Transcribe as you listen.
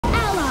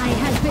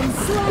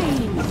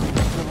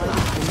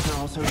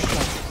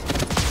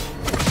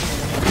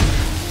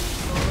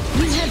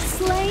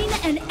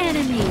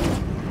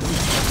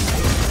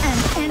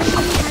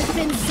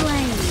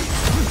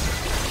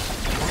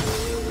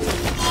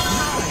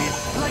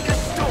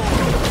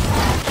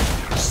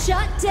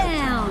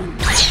down!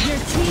 Your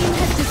team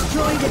has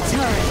destroyed a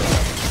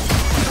turret.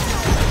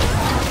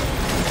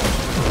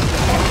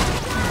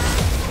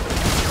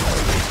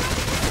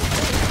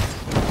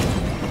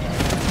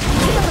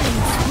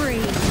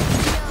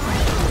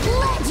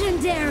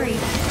 Legendary!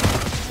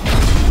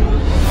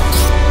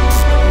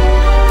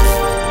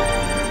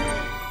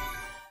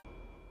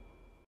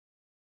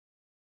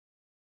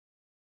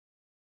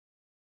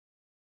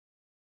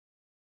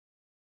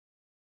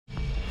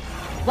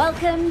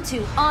 Welcome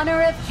to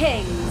Honor of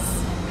Kings.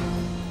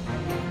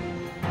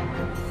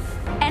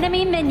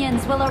 Enemy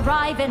minions will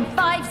arrive in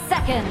 5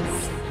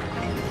 seconds.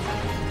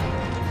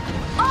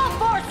 All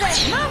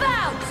forces, move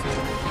out!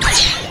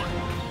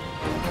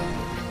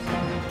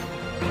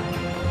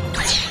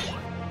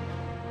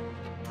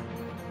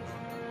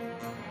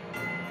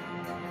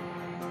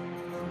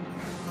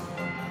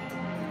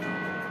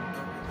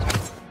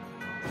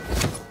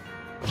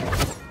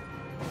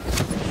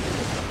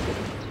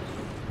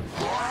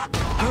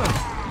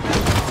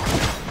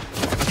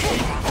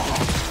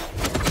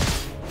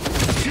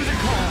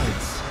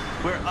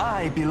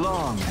 I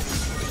belong.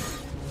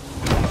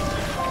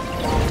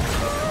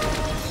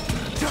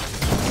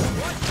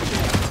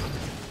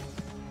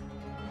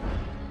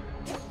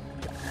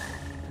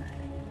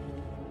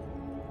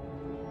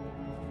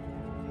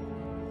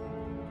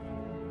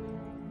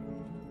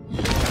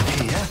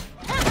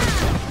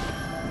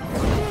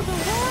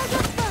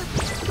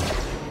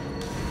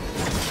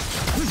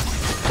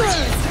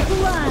 First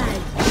blood.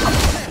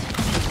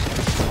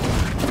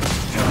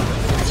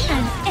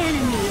 An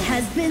enemy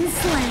has been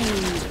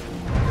slain.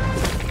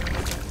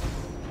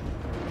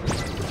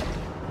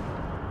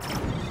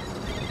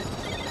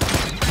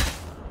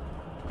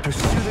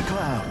 Pursue the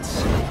clouds.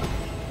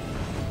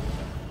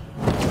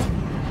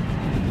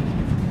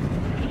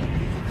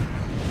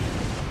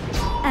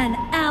 An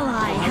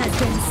ally has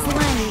been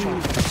slain.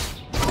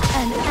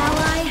 An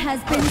ally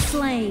has been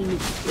slain.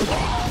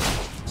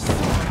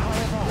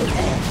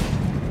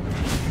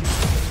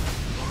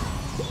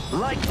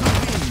 Like the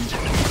wind.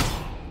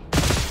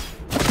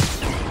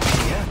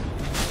 Yeah.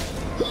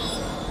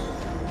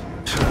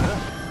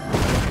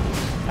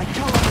 I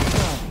call on the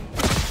sun.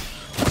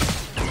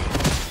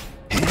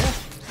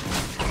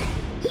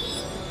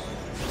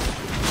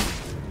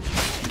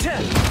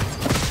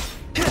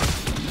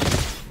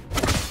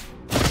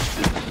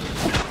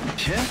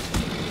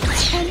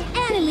 An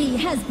enemy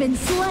has been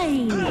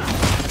slain.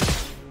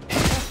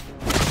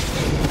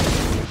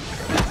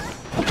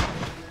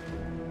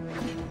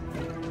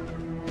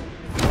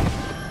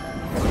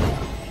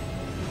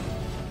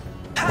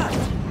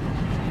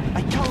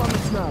 I call on the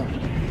snow.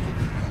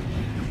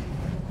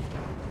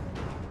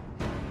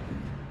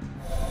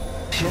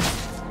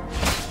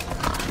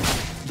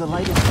 The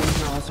light of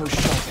things are also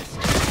sharpest.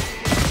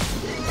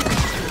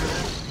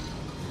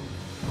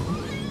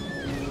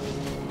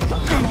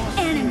 An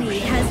enemy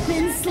has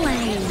been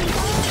slain.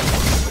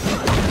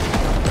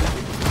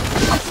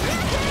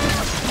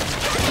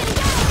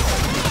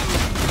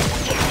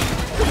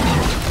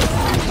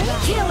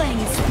 Killing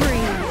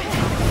spree.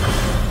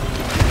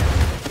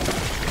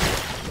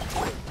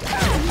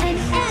 An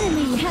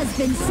enemy has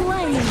been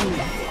slain.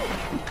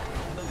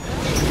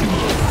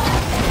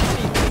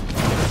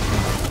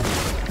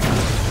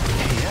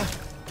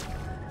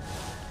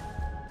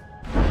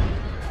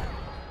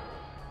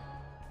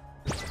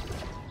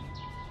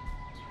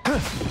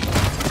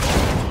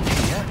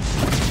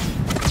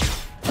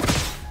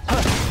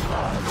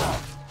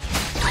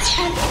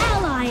 An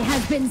ally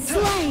has been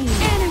slain.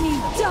 Enemy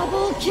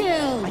double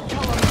kill.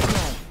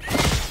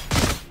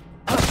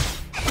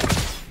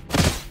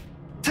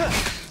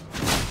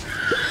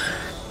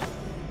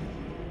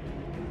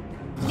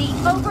 The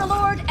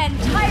Overlord and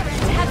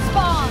Tyrant have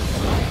spawned.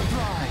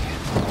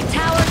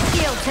 Tower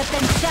shields have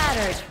been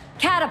shattered.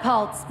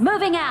 Catapults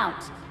moving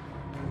out.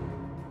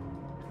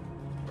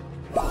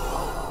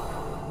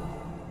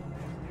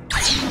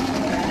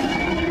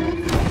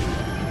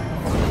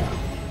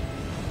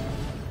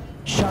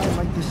 Shine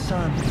like the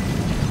sun.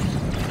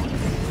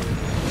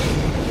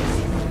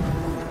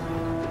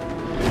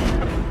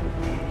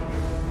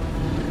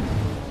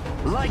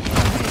 Like the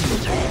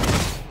wind.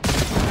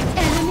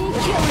 Enemy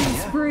killing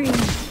spree.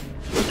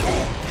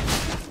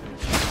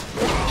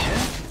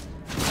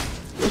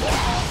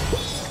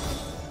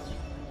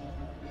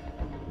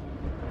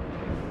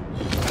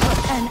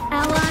 An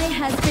ally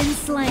has been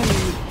slain.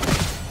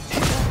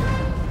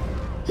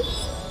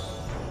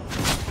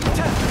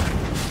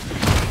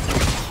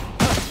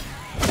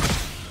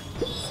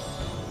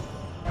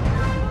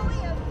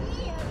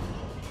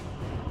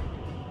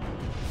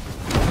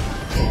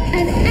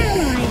 An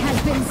ally has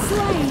been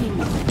slain!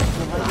 The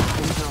light of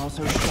things are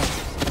also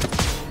sharpest.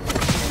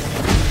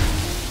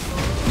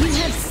 You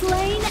have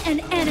slain an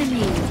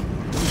enemy!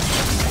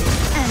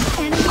 An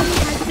enemy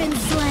has been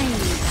slain!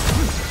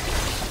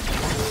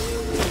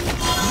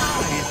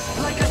 Rise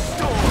like a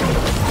storm!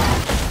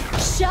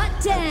 Shut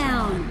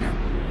down!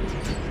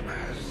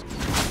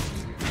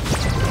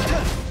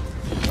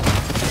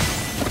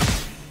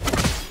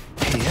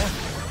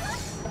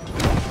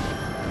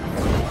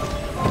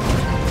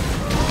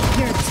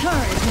 Your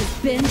turret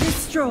been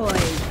destroyed.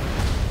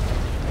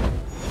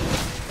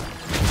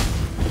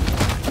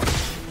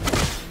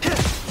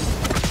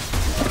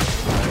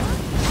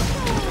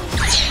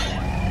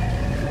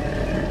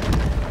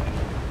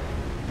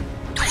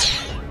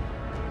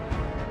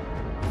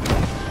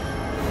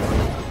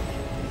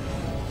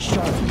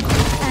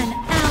 An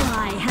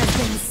ally has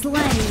been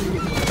slain.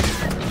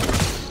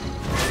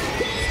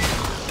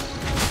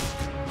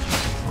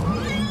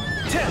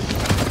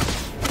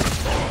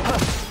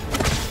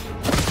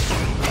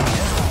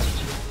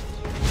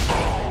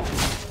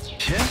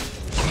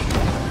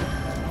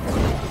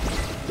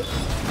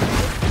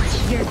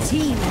 Your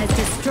team has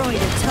destroyed a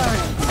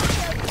turret.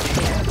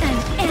 An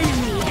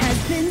enemy has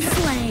been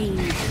slain.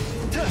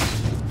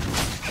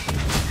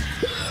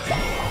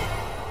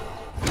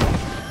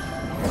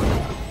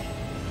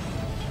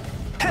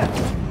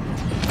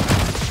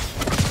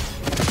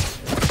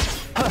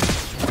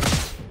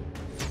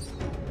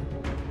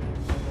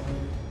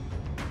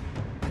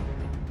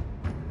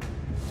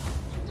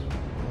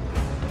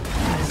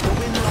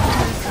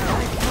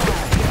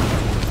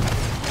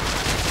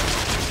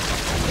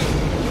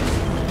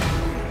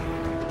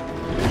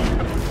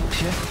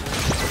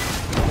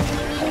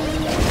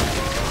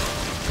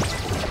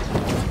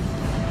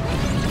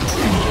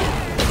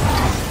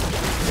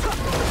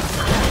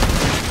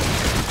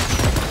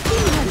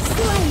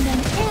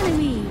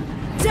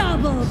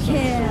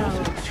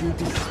 Too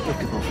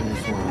despicable for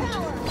this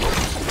world.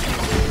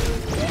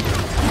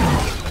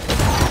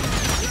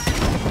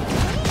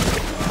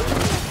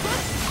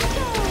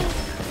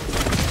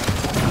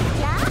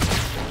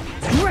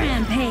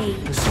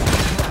 Rampage!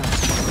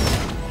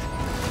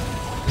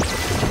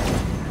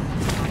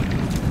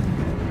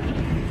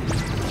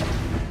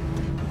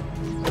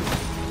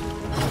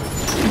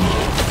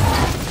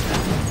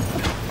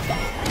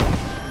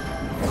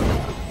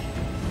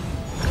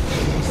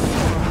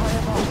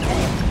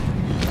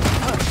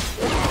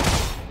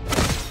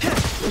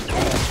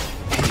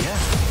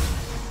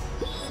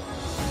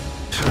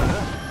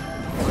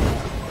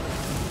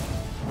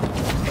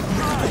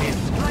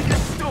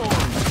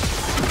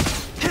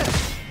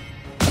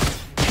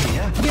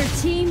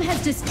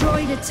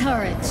 Destroyed a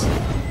turret.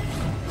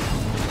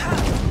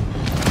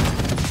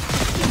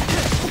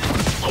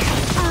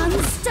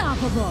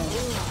 Unstoppable.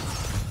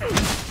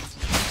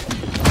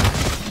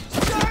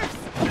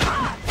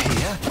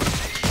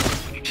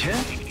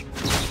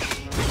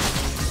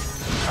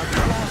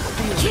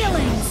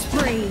 Killing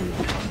spree.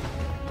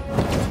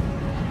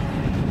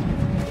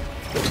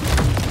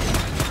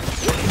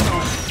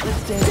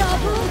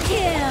 Double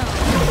kill.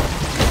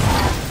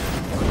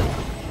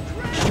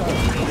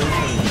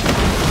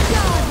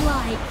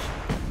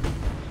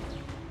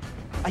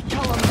 I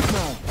tell him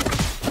no.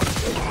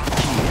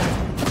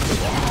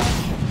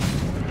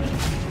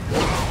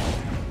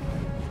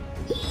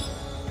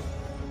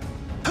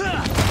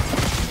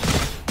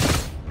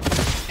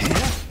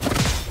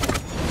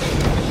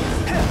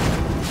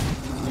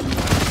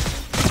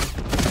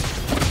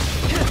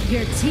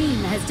 Your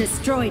team has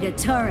destroyed a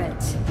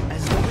turret.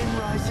 As the wind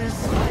rises,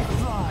 I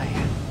fly.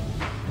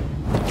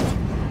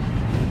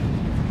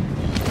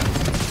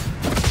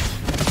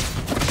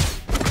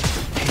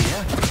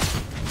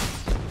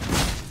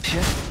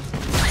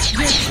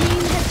 Your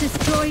team has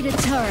destroyed a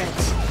turret.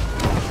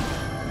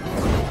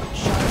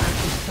 Shine like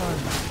the sun.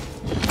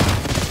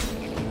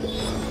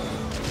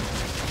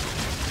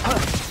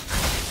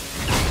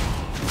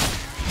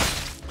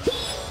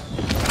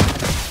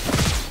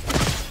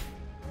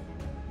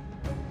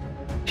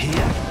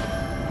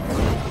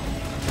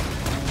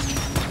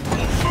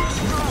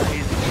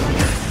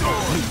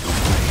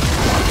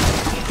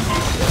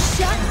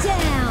 Shut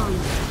down.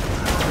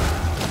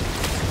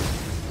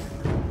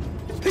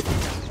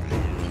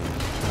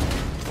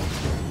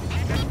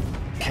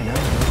 Can I know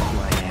who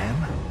I am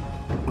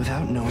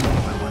without knowing who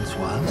I once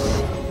was?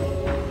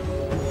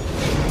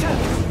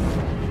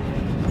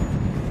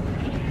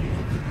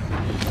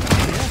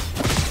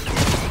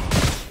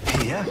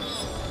 Here?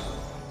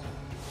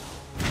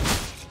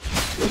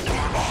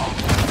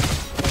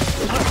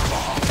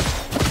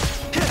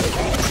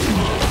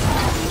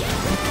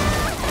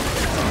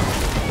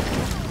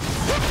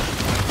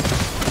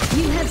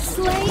 You have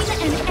slain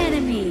an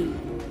enemy.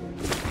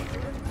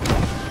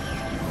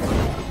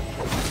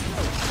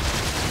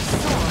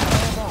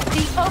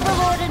 The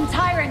Overlord and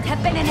Tyrant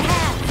have been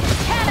enhanced.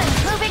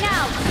 Cannons moving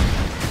out.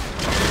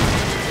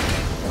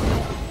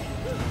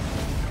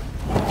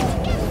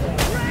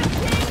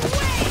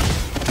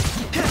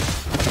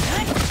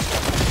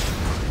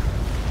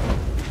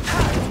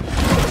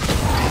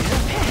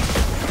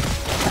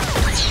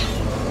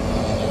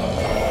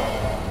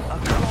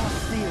 Across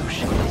the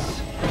oceans.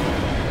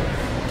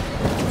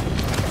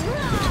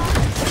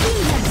 You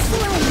have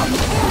slain an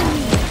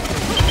enemy.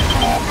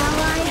 An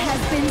ally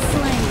has been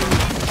slain.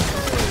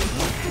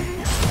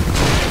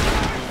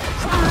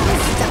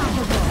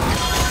 Unstoppable.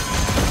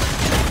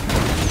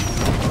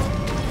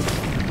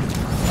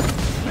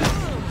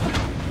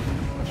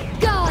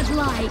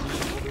 Godlike.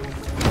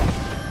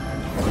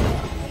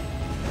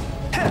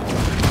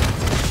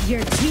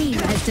 Your team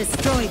has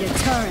destroyed a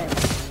turret.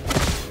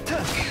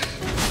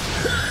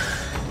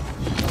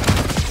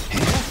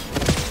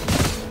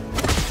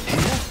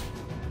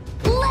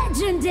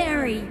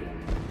 Legendary!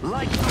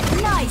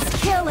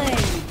 Nice killing!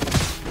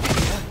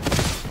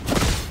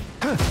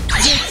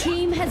 Your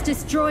team has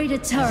destroyed a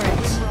turret.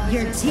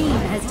 Your team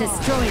has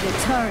destroyed a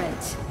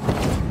turret.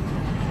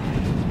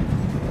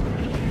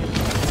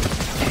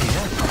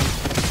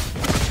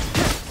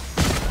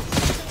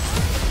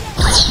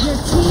 Your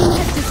team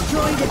has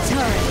destroyed a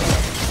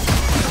turret.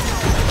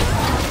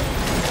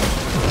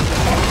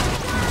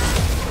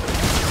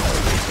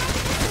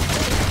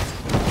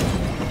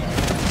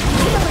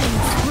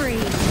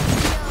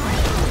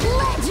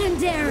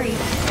 Legendary!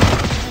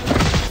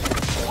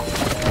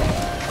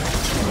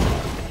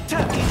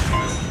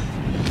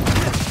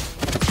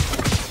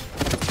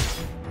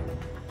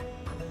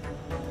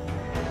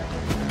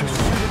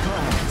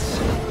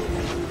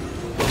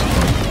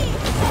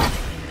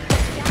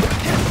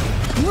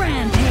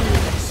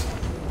 Rampage!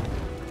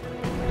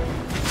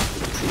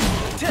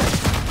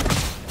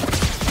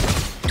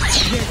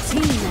 Your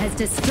team has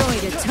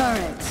destroyed a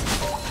turret.